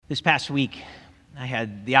This past week, I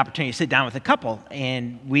had the opportunity to sit down with a couple,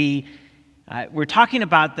 and we were talking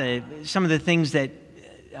about some of the things that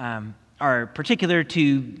are particular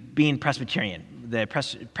to being Presbyterian, the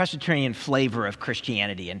Presbyterian flavor of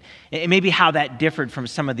Christianity, and maybe how that differed from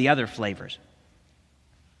some of the other flavors.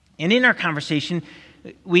 And in our conversation,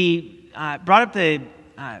 we brought up the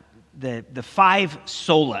five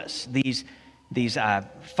solas, these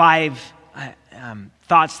five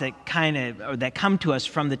thoughts that come to us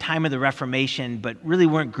from the time of the Reformation, but really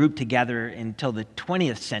weren't grouped together until the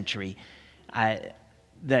 20th century.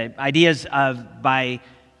 The ideas of by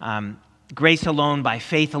grace alone, by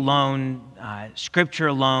faith alone, Scripture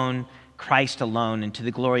alone, Christ alone, and to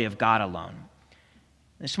the glory of God alone.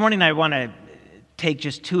 This morning I want to take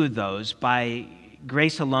just two of those, by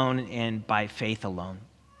grace alone and by faith alone.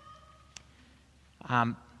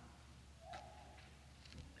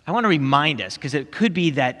 I want to remind us, because it could be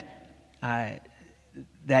that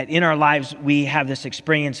in our lives we have this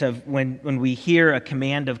experience of when we hear a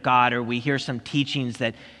command of God, or we hear some teachings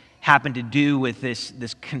that happen to do with this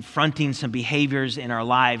confronting some behaviors in our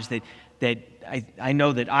lives, that I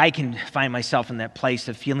know that I can find myself in that place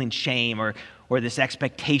of feeling shame or this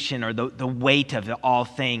expectation or the weight of all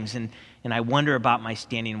things, and I wonder about my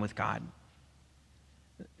standing with God.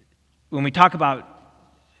 When we talk about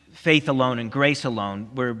faith alone and grace alone,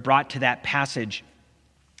 we're brought to that passage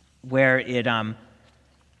where it in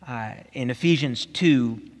Ephesians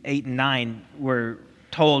 2:8 and 9, we're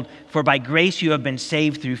told, "For by grace you have been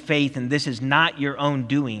saved through faith, and this is not your own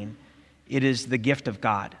doing. It is the gift of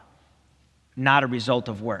God, not a result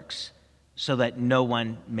of works, so that no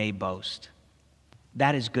one may boast."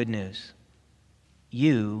 That is good news.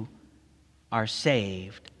 You are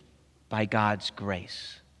saved by God's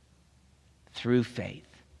grace through faith,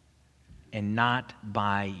 and not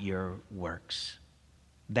by your works.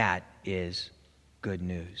 That is good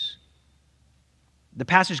news. The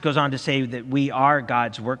passage goes on to say that we are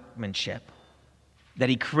God's workmanship, that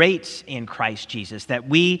He creates in Christ Jesus, that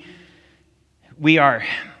we are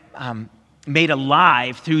made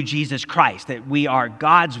alive through Jesus Christ, that we are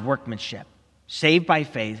God's workmanship, saved by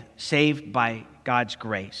faith, saved by God's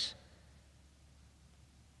grace.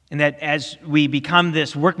 And that as we become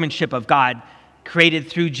this workmanship of God, created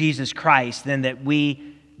through Jesus Christ, then that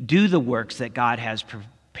we do the works that God has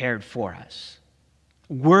prepared for us.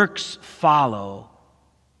 Works follow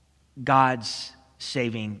God's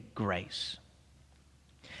saving grace.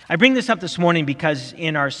 I bring this up this morning because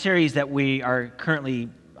in our series that we are currently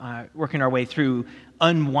working our way through,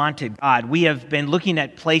 Unwanted God, we have been looking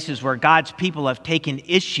at places where God's people have taken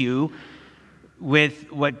issue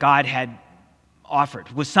with what God had offered,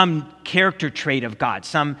 with some character trait of God,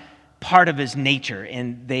 some part of His nature,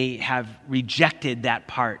 and they have rejected that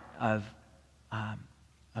part of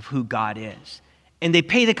who God is. And they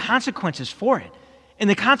pay the consequences for it. And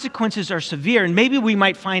the consequences are severe, and maybe we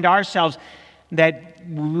might find ourselves that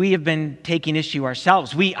we have been taking issue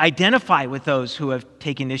ourselves. We identify with those who have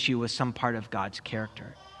taken issue with some part of God's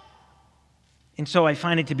character. And so I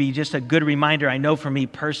find it to be just a good reminder. I know for me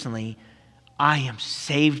personally, I am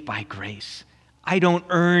saved by grace. I don't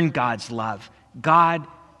earn God's love. God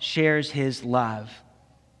shares His love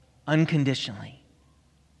unconditionally.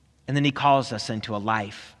 And then He calls us into a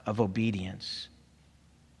life of obedience.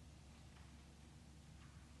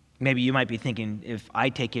 Maybe you might be thinking, if I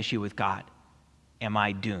take issue with God, am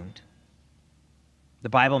I doomed? The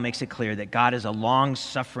Bible makes it clear that God is a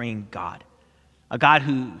long-suffering God, a God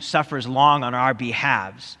who suffers long on our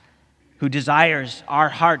behalves, who desires our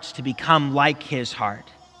hearts to become like His heart.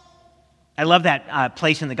 I love that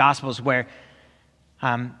place in the Gospels where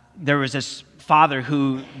there was this father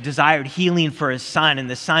who desired healing for his son, and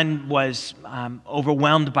the son was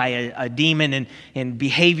overwhelmed by a demon and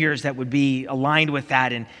behaviors that would be aligned with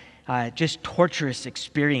that, and just torturous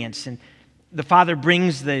experience. And the father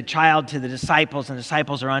brings the child to the disciples, and the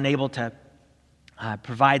disciples are unable to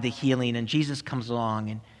provide the healing, and Jesus comes along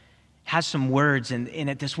and has some words, and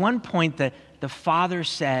at this one point the father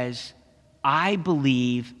says, "I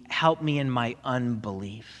believe, help me in my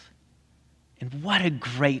unbelief." And what a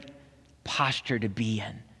great posture to be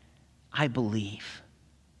in. I believe.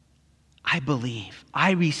 I believe.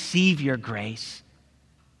 I receive your grace.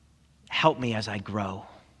 Help me as I grow.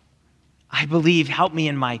 I believe, help me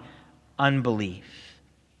in my unbelief.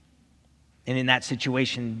 And in that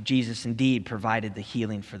situation, Jesus indeed provided the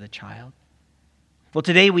healing for the child. Well,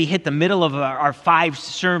 today we hit the middle of our 5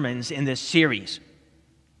 sermons in this series.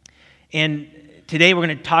 And today we're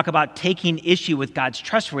going to talk about taking issue with God's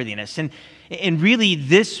trustworthiness. And really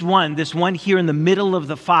this one here in the middle of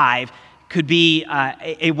the 5 could be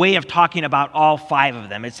a way of talking about all five of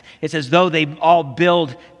them. It's as though they all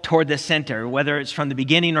build toward the center, whether it's from the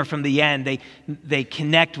beginning or from the end. They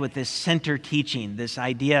connect with this center teaching, this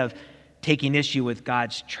idea of taking issue with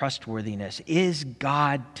God's trustworthiness. Is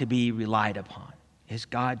God to be relied upon? Is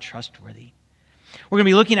God trustworthy? We're going to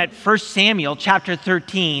be looking at 1 Samuel chapter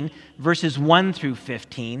 13, verses 1 through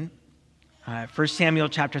 15. 1 Samuel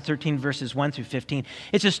chapter 13, verses 1 through 15.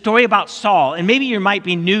 It's a story about Saul, and maybe you might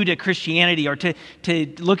be new to Christianity or to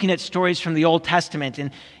looking at stories from the Old Testament.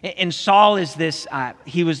 And Saul is this,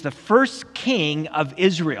 he was the first king of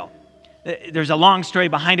Israel. There's a long story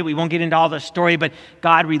behind it. We won't get into all the story, but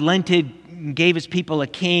God relented and gave his people a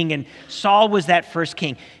king, and Saul was that first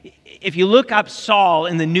king. If you look up Saul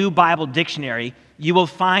in the New Bible Dictionary, you will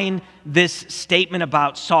find this statement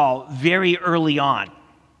about Saul very early on.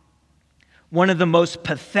 One of the most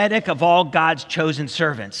pathetic of all God's chosen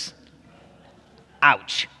servants.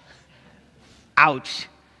 Ouch. Ouch.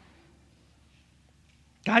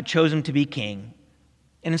 God chose him to be king.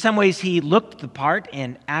 And in some ways, he looked the part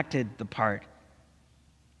and acted the part.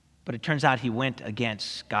 But it turns out he went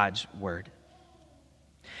against God's word.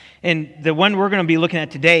 And the one we're going to be looking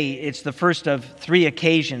at today, it's the first of three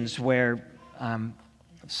occasions where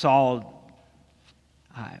Saul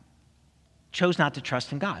chose not to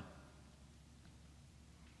trust in God.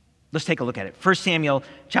 Let's take a look at it. 1 Samuel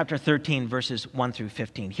chapter 13, verses 1 through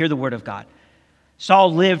 15. Hear the word of God.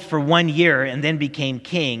 Saul lived for 1 year and then became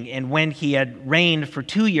king. And when he had reigned for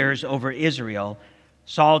 2 years over Israel,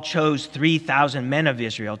 Saul chose 3,000 men of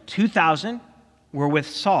Israel. 2,000 were with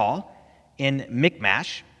Saul in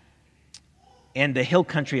Michmash and the hill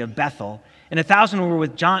country of Bethel, and 1,000 were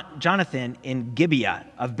with Jonathan in Gibeah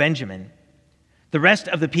of Benjamin. The rest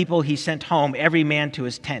of the people he sent home, every man to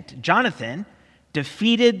his tent. Jonathan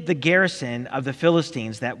defeated the garrison of the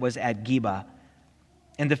Philistines that was at Geba,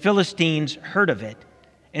 and the Philistines heard of it.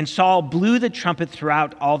 And Saul blew the trumpet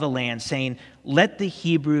throughout all the land, saying, "Let the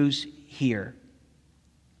Hebrews hear."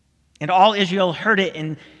 And all Israel heard it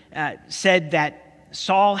and said that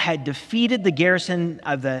Saul had defeated the garrison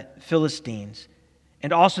of the Philistines,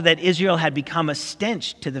 and also that Israel had become a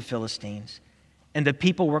stench to the Philistines. And the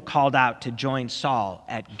people were called out to join Saul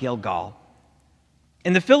at Gilgal.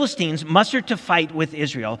 And the Philistines mustered to fight with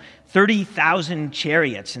Israel 30,000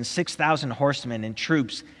 chariots and 6,000 horsemen and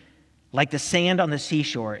troops, like the sand on the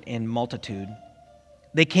seashore in multitude.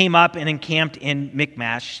 They came up and encamped in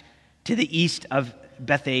Michmash to the east of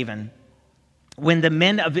Bethaven. When the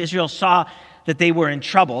men of Israel saw that they were in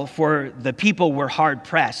trouble, for the people were hard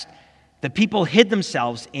pressed, the people hid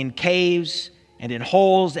themselves in caves and in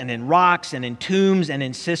holes and in rocks and in tombs and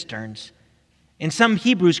in cisterns. And some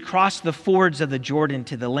Hebrews crossed the fords of the Jordan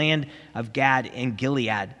to the land of Gad and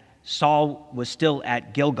Gilead. Saul was still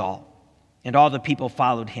at Gilgal, and all the people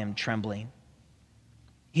followed him trembling.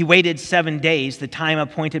 He waited 7 days, the time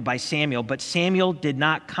appointed by Samuel, but Samuel did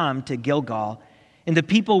not come to Gilgal, and the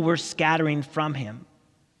people were scattering from him.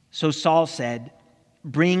 So Saul said,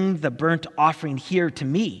 "Bring the burnt offering here to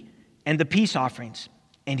me, and the peace offerings."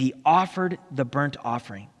 And he offered the burnt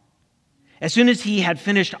offering. As soon as he had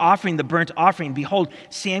finished offering the burnt offering, behold,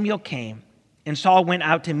 Samuel came, and Saul went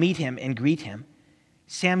out to meet him and greet him.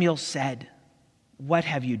 Samuel said, "What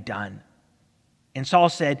have you done?" And Saul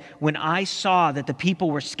said, "When I saw that the people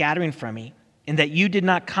were scattering from me, and that you did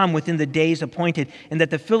not come within the days appointed, and that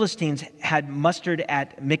the Philistines had mustered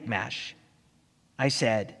at Michmash, I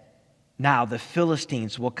said, 'Now the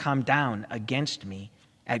Philistines will come down against me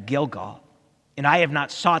at Gilgal, and I have not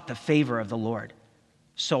sought the favor of the Lord.'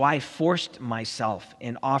 So I forced myself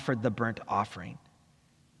and offered the burnt offering."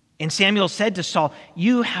 And Samuel said to Saul,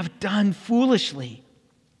 "You have done foolishly.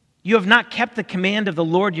 You have not kept the command of the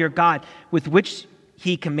Lord your God with which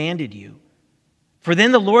he commanded you. For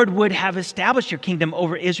then the Lord would have established your kingdom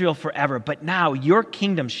over Israel forever. But now your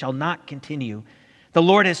kingdom shall not continue. The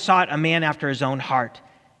Lord has sought a man after his own heart,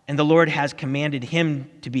 and the Lord has commanded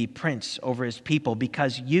him to be prince over his people,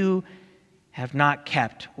 because you have not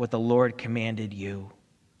kept what the Lord commanded you."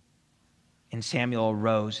 And Samuel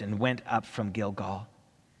arose and went up from Gilgal.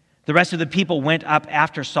 The rest of the people went up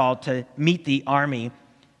after Saul to meet the army.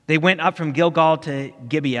 They went up from Gilgal to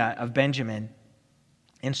Gibeah of Benjamin.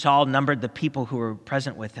 And Saul numbered the people who were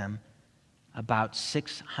present with him, about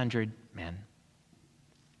 600 men.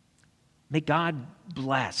 May God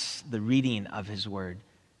bless the reading of his word.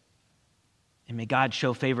 And may God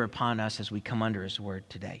show favor upon us as we come under his word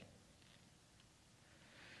today.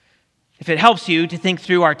 If it helps you to think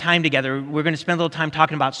through our time together, we're going to spend a little time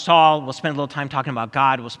talking about Saul. We'll spend a little time talking about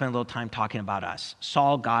God. We'll spend a little time talking about us.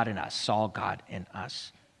 Saul, God, and us. Saul, God, and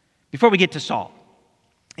us. Before we get to Saul,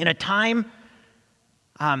 in a time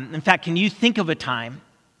In fact, can you think of a time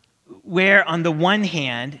where on the one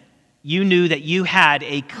hand, you knew that you had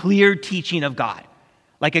a clear teaching of God,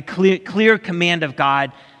 like a clear command of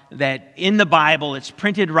God that in the Bible, it's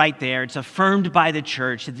printed right there, it's affirmed by the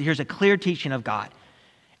church, that here's a clear teaching of God.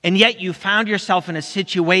 And yet you found yourself in a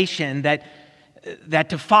situation that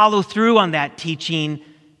to follow through on that teaching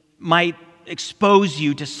might expose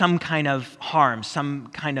you to some kind of harm, some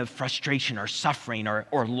kind of frustration or suffering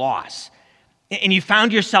or loss. And you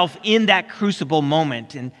found yourself in that crucible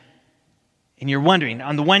moment, and you're wondering,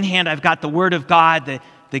 on the one hand, I've got the Word of God,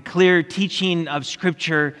 the clear teaching of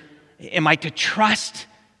Scripture. Am I to trust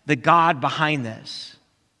the God behind this?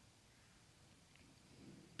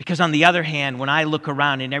 Because on the other hand, when I look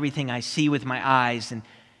around and everything I see with my eyes and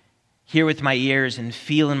hear with my ears and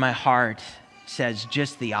feel in my heart says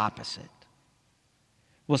just the opposite.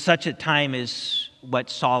 Well, such a time is what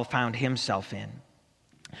Saul found himself in.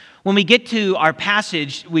 When we get to our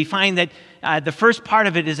passage, we find that the first part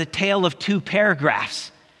of it is a tale of two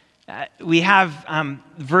paragraphs. We have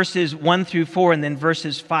verses 1 through 4 and then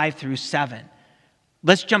verses 5 through 7.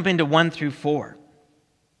 Let's jump into 1 through 4.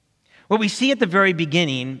 What we see at the very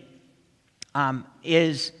beginning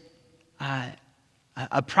is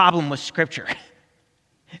a problem with Scripture.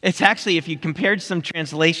 It's actually, if you compared some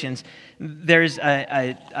translations, there's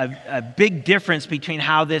a big difference between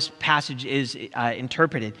how this passage is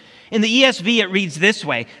interpreted. In the ESV, it reads this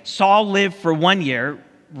way: Saul lived for 1 year,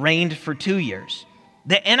 reigned for 2 years.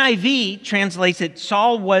 The NIV translates it,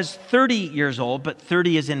 Saul was 30 years old, but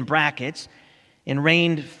 30 is in brackets, and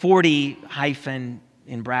reigned 40 hyphen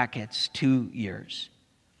in brackets 2 years.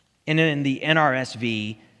 And in the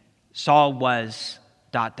NRSV, Saul was ...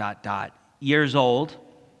 years old,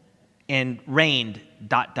 and reigned ...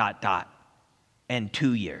 and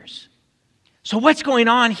 2 years. So what's going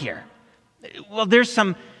on here? Well, there's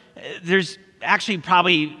actually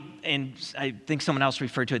probably, and I think someone else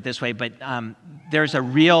referred to it this way, but there's a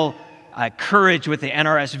real courage with the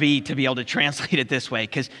NRSV to be able to translate it this way,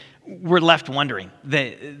 because we're left wondering.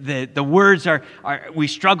 The words are we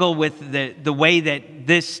struggle with the way that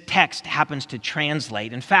this text happens to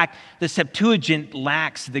translate. In fact, the Septuagint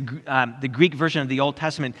lacks, the Greek version of the Old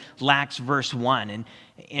Testament lacks verse 1.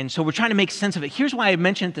 And so we're trying to make sense of it. Here's why I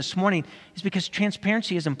mentioned it this morning, is because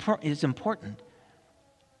transparency is important.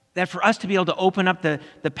 That for us to be able to open up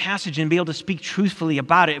the passage and be able to speak truthfully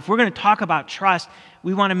about it, if we're going to talk about trust,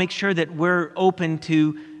 we want to make sure that we're open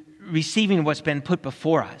to receiving what's been put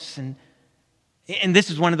before us. And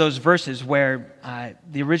this is one of those verses where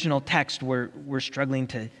the original text, we're struggling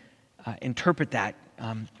to interpret that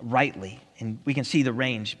rightly. And we can see the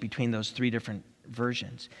range between those three different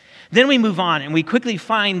versions. Then we move on, and we quickly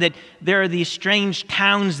find that there are these strange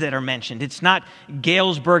towns that are mentioned. It's not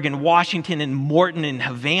Galesburg and Washington and Morton and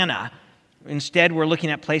Havana. Instead, we're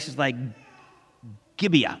looking at places like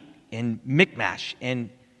Gibeah and Michmash and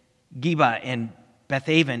Geba and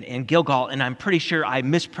Bethaven and Gilgal, and I'm pretty sure I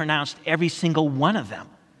mispronounced every single one of them.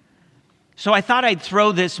 So I thought I'd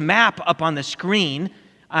throw this map up on the screen,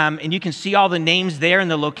 and you can see all the names there and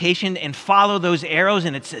the location, and follow those arrows,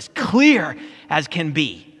 and it's as clear as can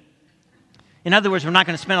be. In other words, we're not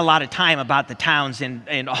going to spend a lot of time about the towns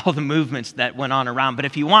and all the movements that went on around, but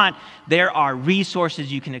if you want, there are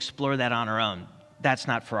resources you can explore that on our own. That's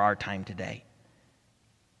not for our time today.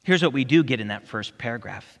 Here's what we do get in that first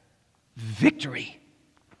paragraph. Victory.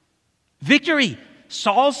 Victory.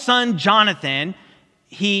 Saul's son Jonathan,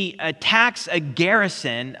 he attacks a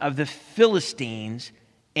garrison of the Philistines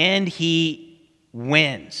and he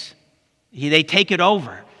wins. They take it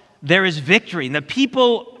over. There is victory. And the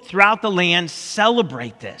people throughout the land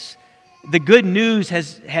celebrate this. The good news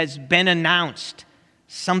has been announced.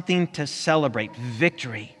 Something to celebrate.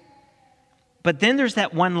 Victory. But then there's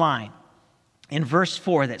that one line in verse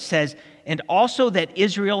 4 that says, and also that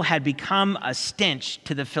Israel had become a stench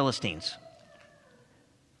to the Philistines.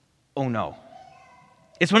 Oh no.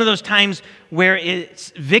 It's one of those times where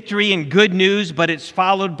it's victory and good news, but it's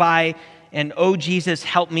followed by an oh Jesus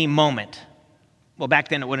help me moment. Well, back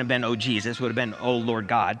then it wouldn't have been oh Jesus, it would have been oh Lord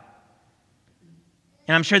God.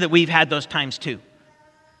 And I'm sure that we've had those times too,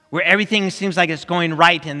 where everything seems like it's going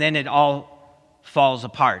right and then it all falls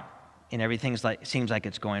apart and everything seems like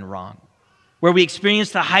it's going wrong. Where we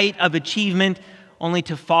experience the height of achievement only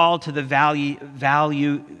to fall to the valley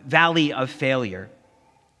of failure.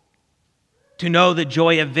 To know the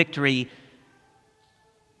joy of victory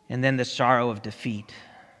and then the sorrow of defeat.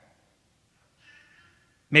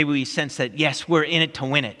 Maybe we sense that, yes, we're in it to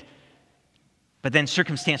win it. But then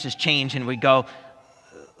circumstances change and we go,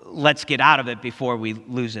 let's get out of it before we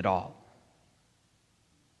lose it all.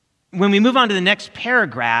 When we move on to the next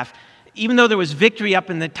paragraph, even though there was victory up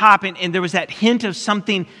in the top and there was that hint of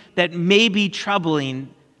something that may be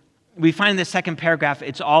troubling, we find in the second paragraph,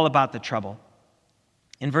 it's all about the trouble.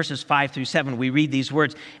 In verses 5 through 7, we read these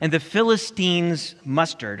words, "And the Philistines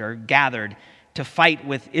mustered or gathered to fight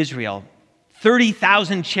with Israel,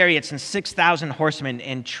 30,000 chariots and 6,000 horsemen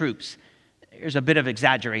and troops." There's a bit of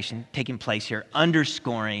exaggeration taking place here,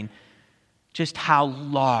 underscoring just how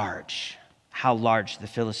large the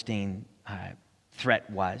Philistine threat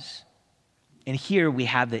was. And here we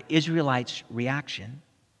have the Israelites' reaction.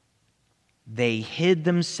 They hid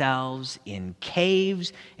themselves in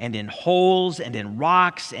caves and in holes and in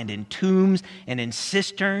rocks and in tombs and in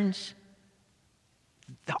cisterns.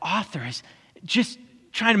 The author is just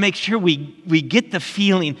trying to make sure we get the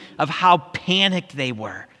feeling of how panicked they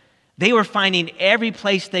were. They were finding every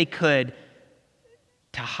place they could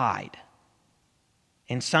to hide.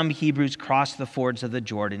 And some Hebrews crossed the fords of the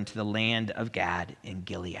Jordan to the land of Gad and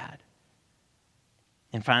Gilead.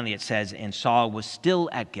 And finally it says, "And Saul was still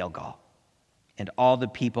at Gilgal, and all the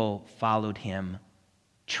people followed him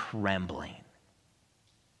trembling."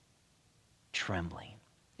 Trembling.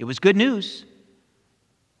 It was good news,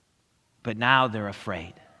 but now they're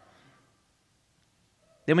afraid.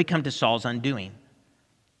 Then we come to Saul's undoing.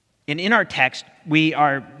 And in our text, we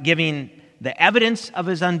are giving the evidence of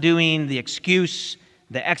his undoing, the excuse,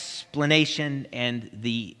 the explanation, and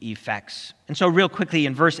the effects. And so real quickly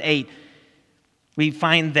in verse 8, we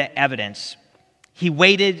find the evidence. He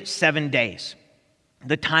waited 7 days,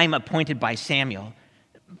 the time appointed by Samuel.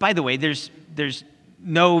 By the way, there's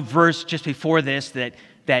no verse just before this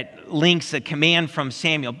that links a command from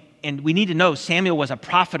Samuel. And we need to know Samuel was a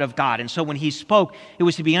prophet of God. And so when he spoke, it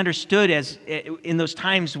was to be understood as in those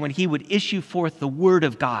times when he would issue forth the word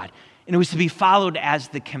of God. And it was to be followed as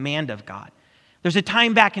the command of God. There's a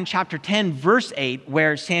time back in chapter 10, verse 8,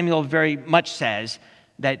 where Samuel very much says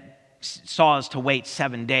that Saul is to wait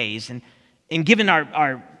 7 days. And given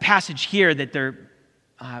our passage here, that there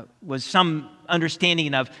was some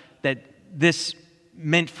understanding of that this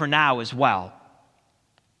meant for now as well.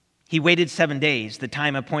 He waited 7 days, the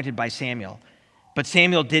time appointed by Samuel. But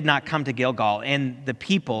Samuel did not come to Gilgal, and the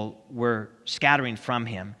people were scattering from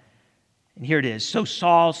him. And here it is. "So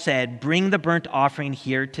Saul said, 'Bring the burnt offering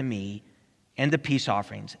here to me and the peace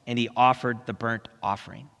offerings.' And he offered the burnt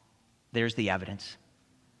offering." There's the evidence.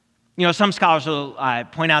 Some scholars will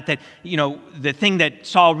point out that, the thing that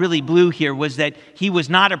Saul really blew here was that he was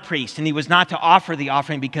not a priest and he was not to offer the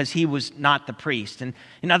offering because he was not the priest. And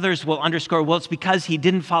others will underscore, well, it's because he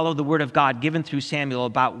didn't follow the word of God given through Samuel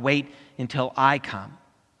about wait until I come.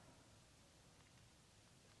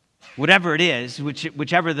 Whatever it is,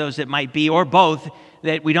 whichever those it might be, or both,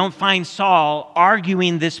 that we don't find Saul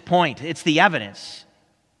arguing this point. It's the evidence.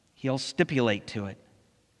 He'll stipulate to it.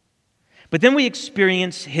 But then we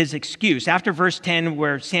experience his excuse. After verse 10,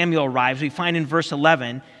 where Samuel arrives, we find in verse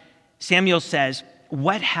 11, Samuel says,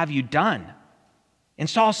 "What have you done?" And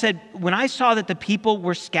Saul said, "When I saw that the people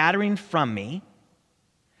were scattering from me,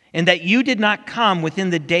 and that you did not come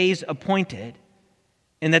within the days appointed,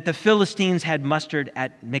 and that the Philistines had mustered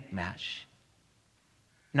at Michmash."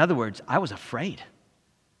 In other words, I was afraid.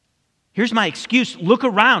 Here's my excuse. Look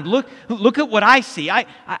around. Look at what I see. I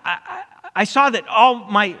saw that all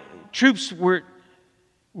my troops were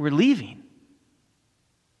leaving,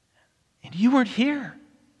 and you weren't here.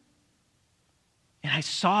 And I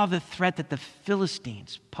saw the threat that the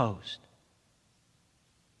Philistines posed.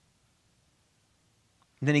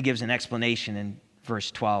 And then he gives an explanation in verse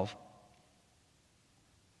 12.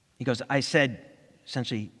 He goes, "I said,"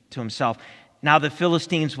 essentially to himself, "Now the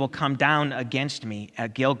Philistines will come down against me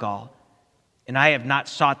at Gilgal, and I have not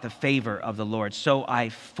sought the favor of the Lord. So I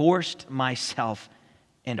forced myself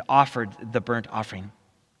and offered the burnt offering."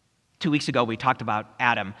 2 weeks ago, we talked about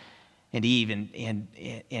Adam and Eve,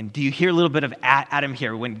 and do you hear a little bit of Adam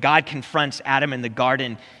here? When God confronts Adam in the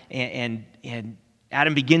garden, and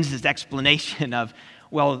Adam begins his explanation of,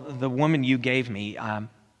 well, the woman you gave me.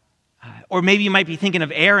 Or maybe you might be thinking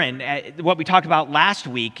of Aaron, what we talked about last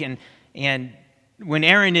week, and when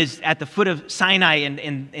Aaron is at the foot of Sinai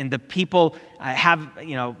and the people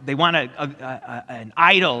they want an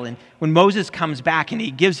idol, and when Moses comes back and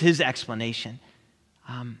he gives his explanation.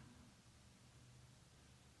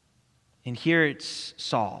 And here it's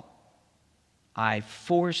Saul. "I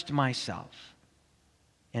forced myself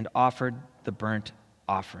and offered the burnt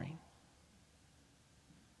offering."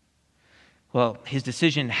 Well, his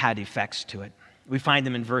decision had effects to it. We find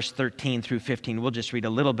them in verse 13 through 15. We'll just read a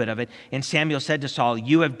little bit of it. "And Samuel said to Saul,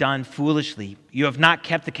 'You have done foolishly. You have not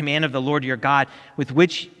kept the command of the Lord your God with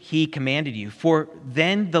which he commanded you. For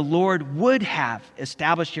then the Lord would have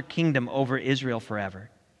established your kingdom over Israel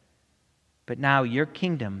forever. but now your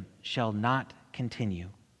kingdom shall not continue.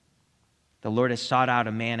 The Lord has sought out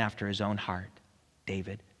a man after his own heart,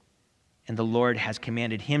 David, and the Lord has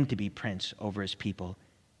commanded him to be prince over his people,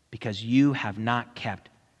 because you have not kept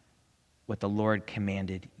what the Lord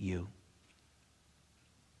commanded you."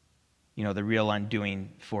 You know, the real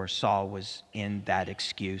undoing for Saul was in that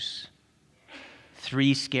excuse.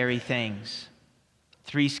 Three scary things.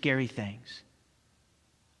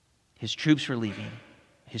 His troops were leaving.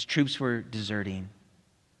 His troops were deserting.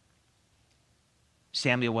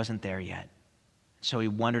 Samuel wasn't there yet. So he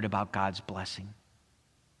wondered about God's blessing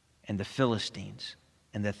and the Philistines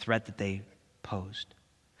and the threat that they posed.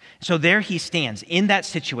 So there he stands in that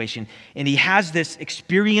situation, and he has this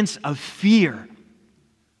experience of fear.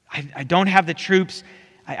 I don't have the troops.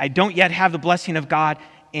 I don't yet have the blessing of God,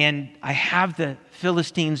 and I have the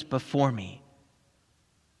Philistines before me.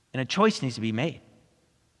 And a choice needs to be made.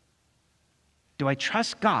 Do I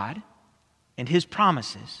trust God and his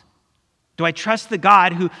promises? Do I trust the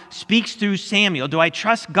God who speaks through Samuel? Do I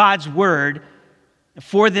trust God's word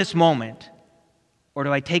for this moment? Or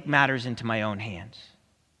do I take matters into my own hands?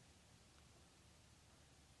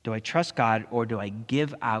 Do I trust God, or do I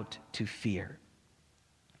give out to fear?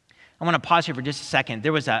 I want to pause here for just a second.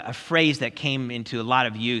 There was a phrase that came into a lot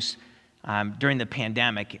of use during the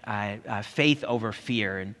pandemic, faith over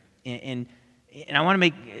fear. And I want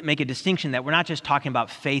to make a distinction that we're not just talking about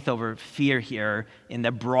faith over fear here in the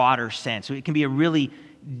broader sense. So it can be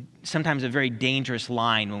sometimes a very dangerous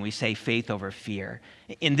line when we say faith over fear.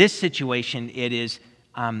 In this situation, it is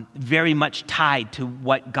very much tied to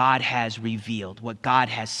what God has revealed, what God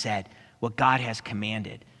has said, what God has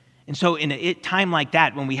commanded. And so in a time like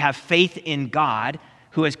that, when we have faith in God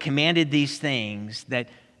who has commanded these things,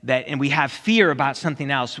 and we have fear about something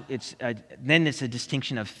else, then it's a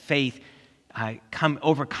distinction of faith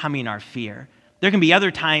overcoming our fear. There can be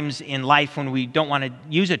other times in life when we don't want to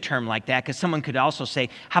use a term like that, because someone could also say,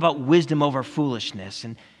 how about wisdom over foolishness?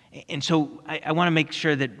 And so I want to make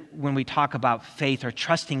sure that when we talk about faith or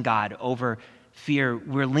trusting God over fear,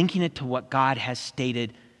 we're linking it to what God has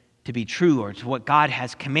stated to be true, or to what God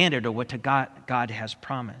has commanded, or what God has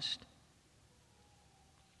promised.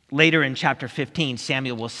 Later in chapter 15,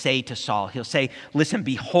 Samuel will say to Saul, he'll say, "Listen,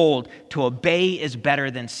 behold, to obey is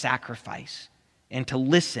better than sacrifice, and to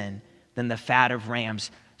listen than the fat of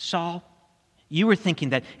rams." Saul, you were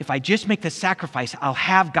thinking that if I just make the sacrifice, I'll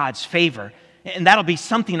have God's favor, and that'll be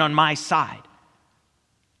something on my side.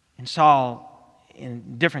 And Saul,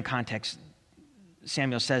 in different contexts,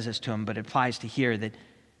 Samuel says this to him, but it applies to here, that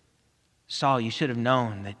Saul, you should have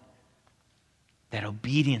known that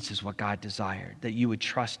obedience is what God desired, that you would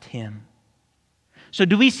trust him. So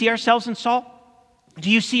do we see ourselves in Saul? Do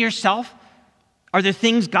you see yourself? Are there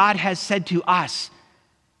things God has said to us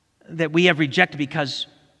that we have rejected because,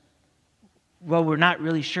 well, we're not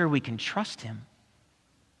really sure we can trust him?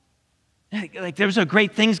 Like, there's a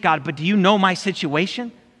great things, God, but do you know my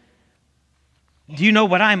situation? Do you know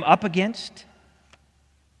what I'm up against?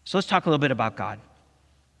 So let's talk a little bit about God.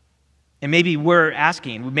 And maybe we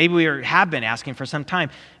have been asking for some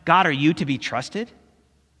time, God, are you to be trusted?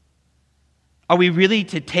 Are we really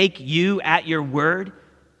to take you at your word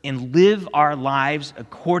and live our lives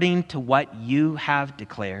according to what you have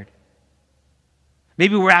declared?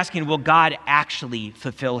 Maybe we're asking, will God actually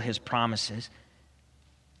fulfill his promises?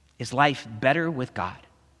 Is life better with God?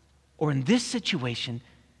 Or in this situation,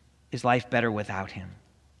 is life better without him?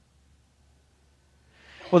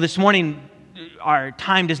 Well, this morning, our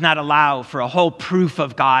time does not allow for a whole proof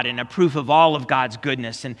of God and a proof of all of God's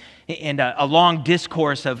goodness and a long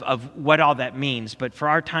discourse of what all that means. But for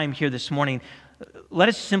our time here this morning, let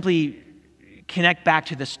us simply connect back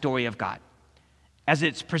to the story of God as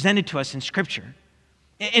it's presented to us in Scripture.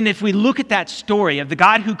 And if we look at that story of the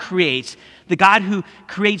God who creates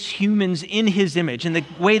humans in his image, and the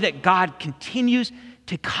way that God continues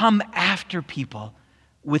to come after people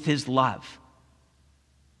with his love,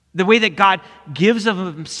 the way that God gives of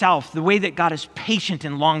himself, the way that God is patient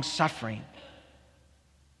and long-suffering.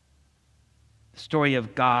 The story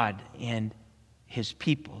of God and his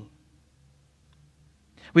people.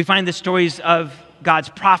 We find the stories of God's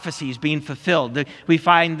prophecies being fulfilled. We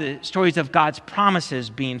find the stories of God's promises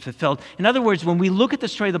being fulfilled. In other words, when we look at the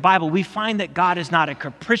story of the Bible, we find that God is not a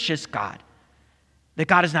capricious God, that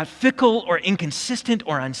God is not fickle or inconsistent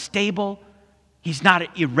or unstable. He's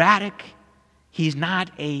not erratic. He's not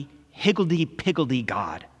a higgledy-piggledy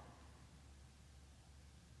God.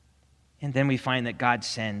 And then we find that God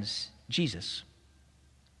sends Jesus.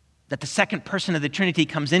 That the second person of the Trinity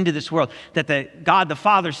comes into this world. That God the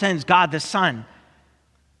Father sends God the Son.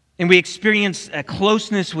 And we experience a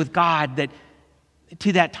closeness with God that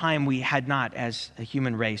to that time we had not, as a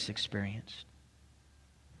human race, experienced.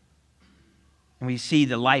 And we see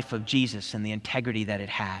the life of Jesus and the integrity that it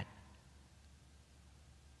had.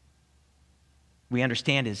 We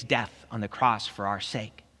understand his death on the cross for our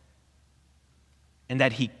sake, and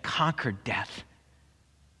that he conquered death,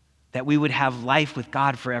 that we would have life with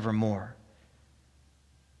God forevermore.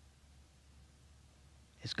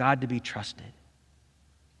 Is God to be trusted?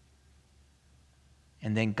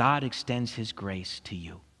 And then God extends his grace to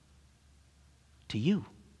you. To you.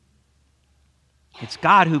 It's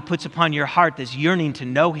God who puts upon your heart this yearning to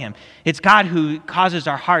know him. It's God who causes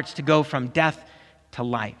our hearts to go from death to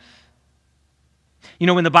life. You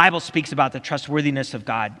know, when the Bible speaks about the trustworthiness of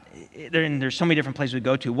God, there's so many different places we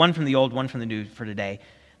go to, one from the old, one from the new for today.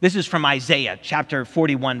 This is from Isaiah chapter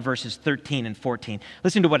 41, verses 13 and 14.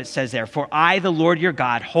 Listen to what it says there. For I, the Lord your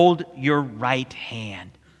God, hold your right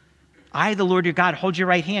hand. I, the Lord your God, hold your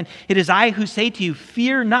right hand. It is I who say to you,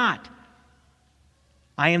 fear not.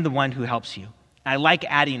 I am the one who helps you. I like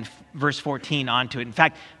adding verse 14 onto it. In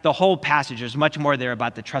fact, the whole passage, there's much more there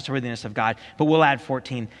about the trustworthiness of God, but we'll add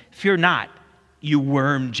 14. Fear not, you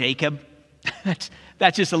worm Jacob. That's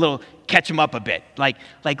just a little, catch him up a bit. Like,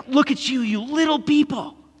 look at you, you little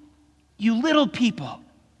people. You little people.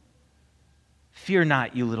 Fear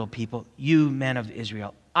not, you little people, you men of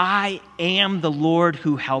Israel. I am the Lord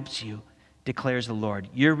who helps you, declares the Lord.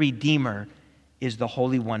 Your Redeemer is the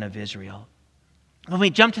Holy One of Israel. When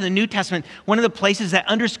we jump to the New Testament, one of the places that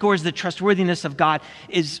underscores the trustworthiness of God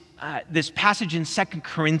is this passage in 2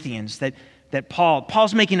 Corinthians that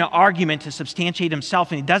Paul's making an argument to substantiate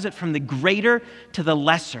himself, and he does it from the greater to the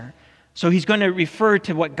lesser. So he's going to refer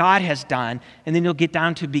to what God has done, and then he'll get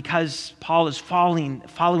down to because Paul is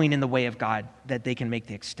following in the way of God, that they can make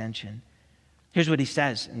the extension. Here's what he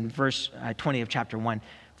says in verse 20 of chapter 1.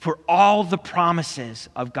 For all the promises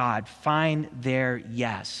of God find their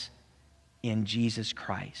yes in Jesus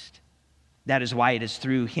Christ. That is why it is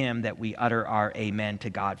through him that we utter our amen to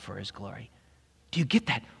God for his glory. Do you get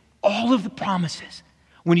that? All of the promises.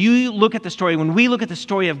 When you look at the story, when we look at the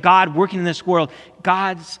story of God working in this world,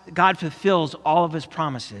 God fulfills all of his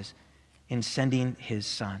promises in sending his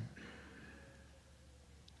Son.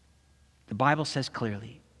 The Bible says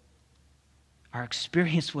clearly, our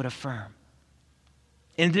experience would affirm.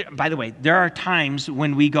 And by the way, there are times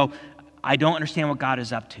when we go, I don't understand what God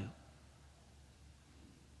is up to.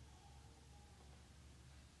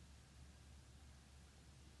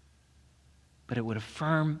 But it would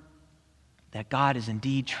affirm that God is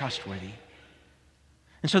indeed trustworthy.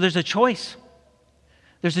 And so there's a choice.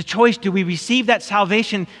 There's a choice. Do we receive that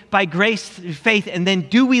salvation by grace through faith, and then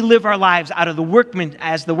do we live our lives out of the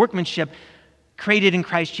workmanship created in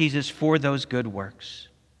Christ Jesus for those good works?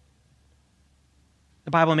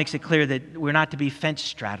 The Bible makes it clear that we're not to be fence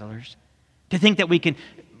straddlers, to think that we can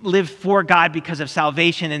live for God because of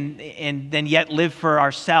salvation and then yet live for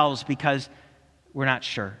ourselves because we're not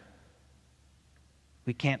sure.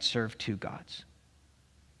 We can't serve two gods.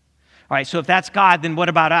 All right, so if that's God, then what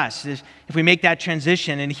about us? If we make that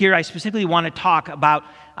transition, and here I specifically want to talk about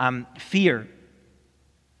fear,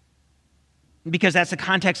 because that's the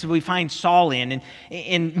context that we find Saul in. And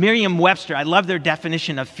in Merriam-Webster, I love their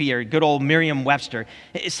definition of fear, good old Merriam-Webster.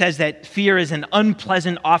 It says that fear is an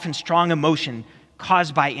unpleasant, often strong emotion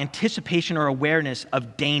caused by anticipation or awareness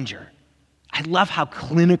of danger. I love how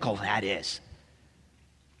clinical that is.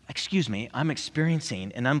 Excuse me, I'm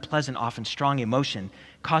experiencing an unpleasant, often strong emotion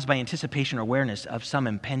caused by anticipation or awareness of some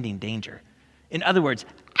impending danger. In other words,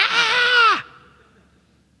 ah!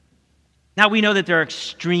 Now we know that there are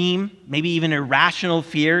extreme, maybe even irrational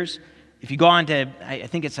fears. If you go on to, I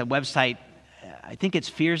think it's a website, I think it's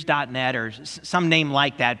fears.net or some name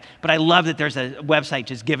like that, but I love that there's a website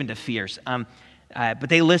just given to fears. But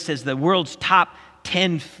they list as the world's top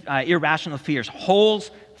 10 irrational fears: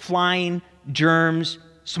 holes, flying, germs,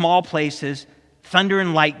 small places, thunder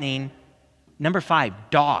and lightning. Number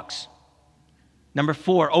 5, dogs. Number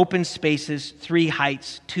 4, open spaces. 3,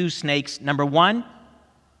 heights. 2, snakes. Number 1,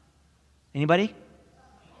 anybody?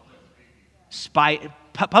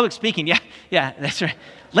 Public speaking. Yeah, that's right.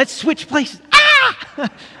 Let's switch places. Ah!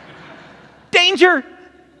 Danger.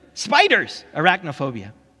 Spiders.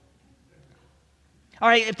 Arachnophobia. All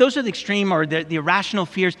right, if those are the extreme or the irrational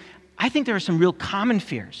fears, I think there are some real common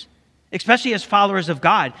fears, especially as followers of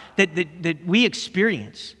God, that we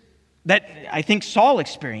experience, that I think Saul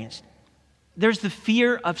experienced. There's the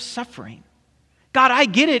fear of suffering. God, I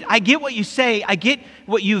get it. I get what you say. I get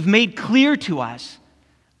what you've made clear to us.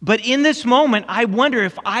 But in this moment, I wonder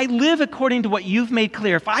if I live according to what you've made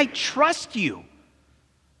clear, if I trust you,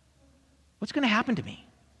 what's going to happen to me?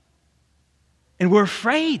 And we're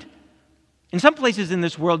afraid. In some places in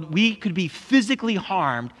this world, we could be physically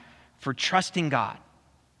harmed for trusting God.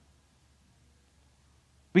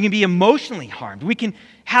 We can be emotionally harmed. We can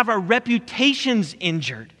have our reputations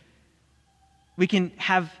injured. We can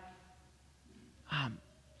have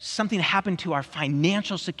something happen to our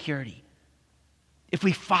financial security if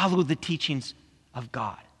we follow the teachings of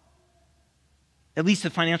God. At least the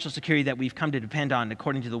financial security that we've come to depend on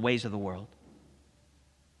according to the ways of the world.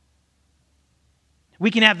 We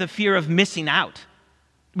can have the fear of missing out.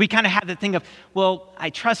 We kind of have the thing of, well, I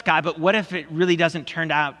trust God, but what if it really doesn't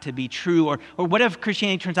turn out to be true? Or what if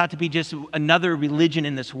Christianity turns out to be just another religion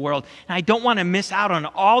in this world? And I don't want to miss out on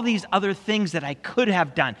all these other things that I could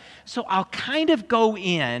have done. So I'll kind of go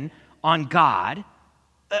in on God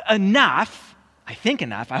enough, I think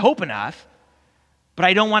enough, I hope enough, but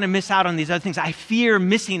I don't want to miss out on these other things. I fear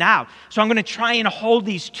missing out. So I'm going to try and hold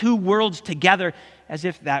these two worlds together as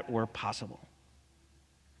if that were possible.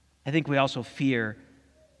 I think we also fear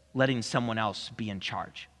letting someone else be in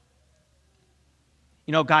charge.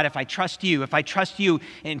 You know, God, if I trust you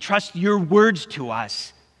and trust your words to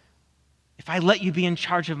us, if I let you be in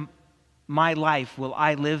charge of my life, will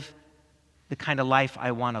I live the kind of life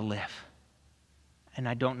I want to live? And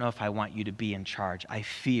I don't know if I want you to be in charge. I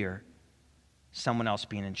fear someone else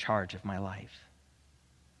being in charge of my life.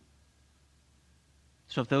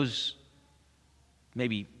 So if those,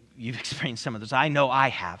 maybe you've experienced some of those, I know I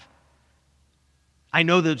have. I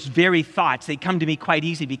know those very thoughts, they come to me quite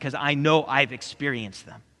easy because I know I've experienced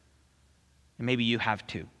them. And maybe you have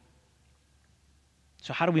too.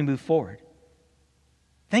 So how do we move forward?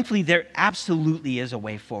 Thankfully, there absolutely is a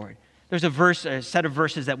way forward. There's a set of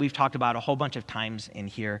verses that we've talked about a whole bunch of times in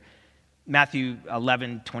here. Matthew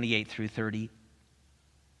 11, 28 through 30.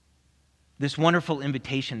 This wonderful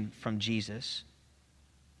invitation from Jesus.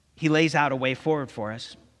 He lays out a way forward for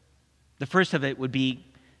us. The first of it would be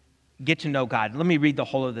get to know God. Let me read the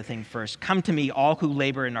whole of the thing first. Come to me, all who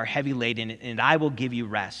labor and are heavy laden, and I will give you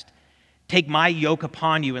rest. Take my yoke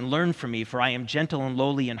upon you and learn from me, for I am gentle and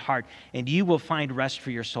lowly in heart, and you will find rest for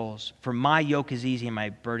your souls. For my yoke is easy and my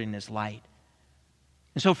burden is light.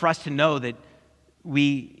 And so for us to know that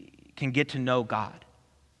we can get to know God,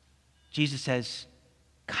 Jesus says,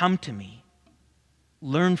 come to me,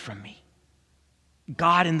 learn from me.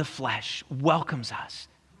 God in the flesh welcomes us.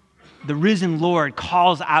 The risen Lord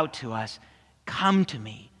calls out to us, come to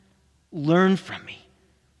me, learn from me.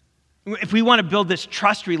 If we want to build this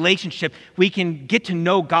trust relationship, we can get to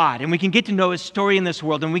know God, and we can get to know his story in this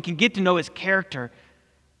world, and we can get to know his character,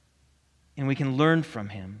 and we can learn from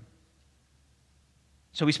him.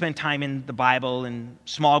 So we spend time in the Bible and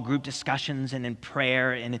small group discussions and in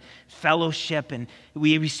prayer and in fellowship, and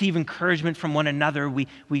we receive encouragement from one another.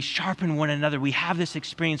 We sharpen one another. We have this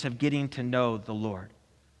experience of getting to know the Lord.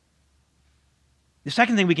 The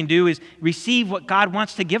second thing we can do is receive what God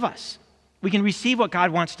wants to give us. We can receive what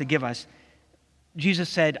God wants to give us. Jesus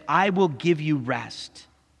said, I will give you rest.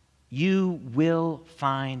 You will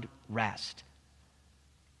find rest.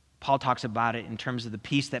 Paul talks about it in terms of the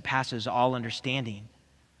peace that passes all understanding.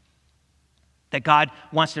 That God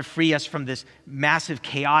wants to free us from this massive,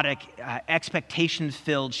 chaotic,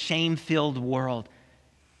 expectation-filled, shame-filled world.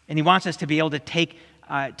 And he wants us to be able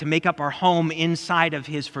to make up our home inside of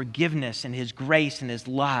his forgiveness and his grace and his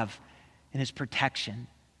love and his protection.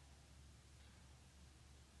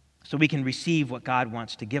 So we can receive what God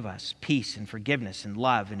wants to give us, peace and forgiveness and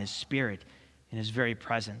love and his spirit and his very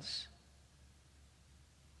presence.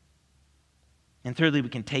 And thirdly, we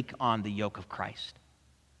can take on the yoke of Christ.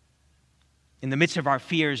 In the midst of our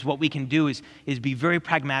fears, what we can do is be very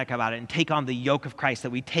pragmatic about it and take on the yoke of Christ,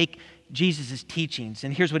 that we take Jesus' teachings.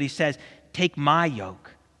 And here's what he says, take my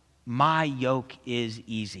yoke. My yoke is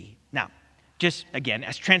easy. Now, just again,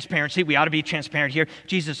 as transparency, we ought to be transparent here.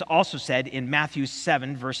 Jesus also said in Matthew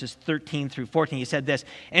 7, verses 13 through 14, he said this,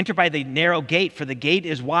 enter by the narrow gate, for the gate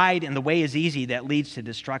is wide and the way is easy that leads to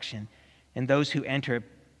destruction. And those who enter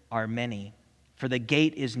are many. For the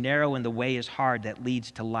gate is narrow and the way is hard that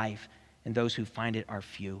leads to life, and those who find it are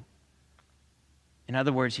few. In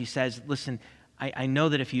other words, he says, listen, I know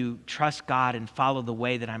that if you trust God and follow the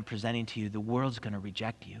way that I'm presenting to you, the world's going to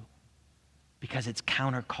reject you because it's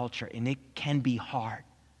counterculture and it can be hard.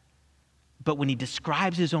 But when he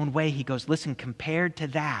describes his own way, he goes, listen, compared to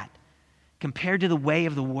that, compared to the way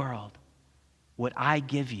of the world, what I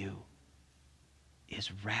give you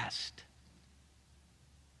is rest.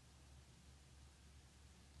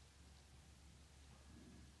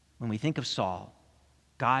 When we think of Saul,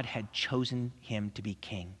 God had chosen him to be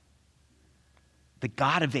king. The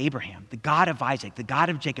God of Abraham, the God of Isaac, the God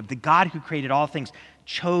of Jacob, the God who created all things,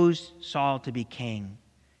 chose Saul to be king.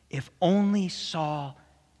 If only Saul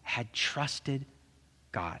had trusted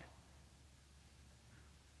God.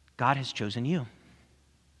 God has chosen you.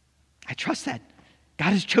 I trust that. God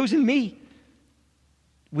has chosen me.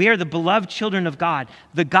 We are the beloved children of God.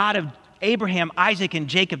 The God of Abraham, Isaac, and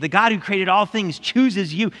Jacob, the God who created all things,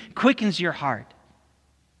 chooses you, quickens your heart.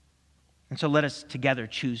 And so let us together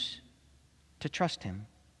choose to trust him.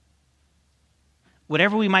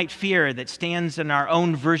 Whatever we might fear that stands in our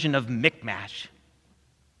own version of Michmash,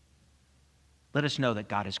 let us know that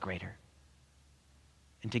God is greater.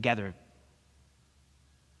 And together,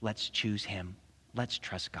 let's choose him. Let's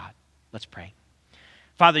trust God. Let's pray.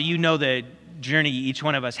 Father, you know the journey each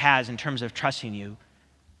one of us has in terms of trusting you.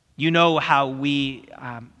 You know how we,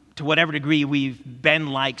 to whatever degree, we've been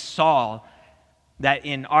like Saul, that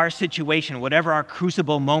in our situation, whatever our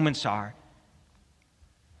crucible moments are,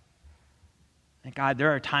 and God,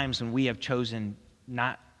 there are times when we have chosen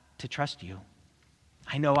not to trust you.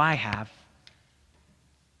 I know I have.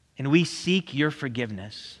 And we seek your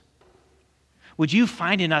forgiveness. Would you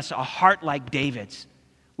find in us a heart like David's?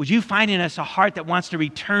 Would you find in us a heart that wants to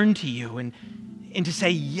return to you and to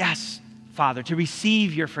say, yes, Father, to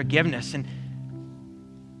receive your forgiveness and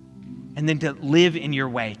then to live in your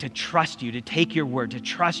way, to trust you, to take your word, to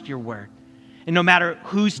trust your word. And no matter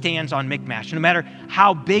who stands on Michmash, no matter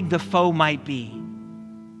how big the foe might be,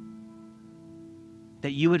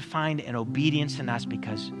 that you would find an obedience in us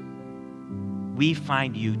because we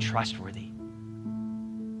find you trustworthy.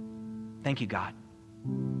 Thank you, God.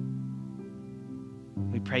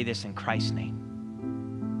 We pray this in Christ's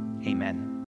name. Amen.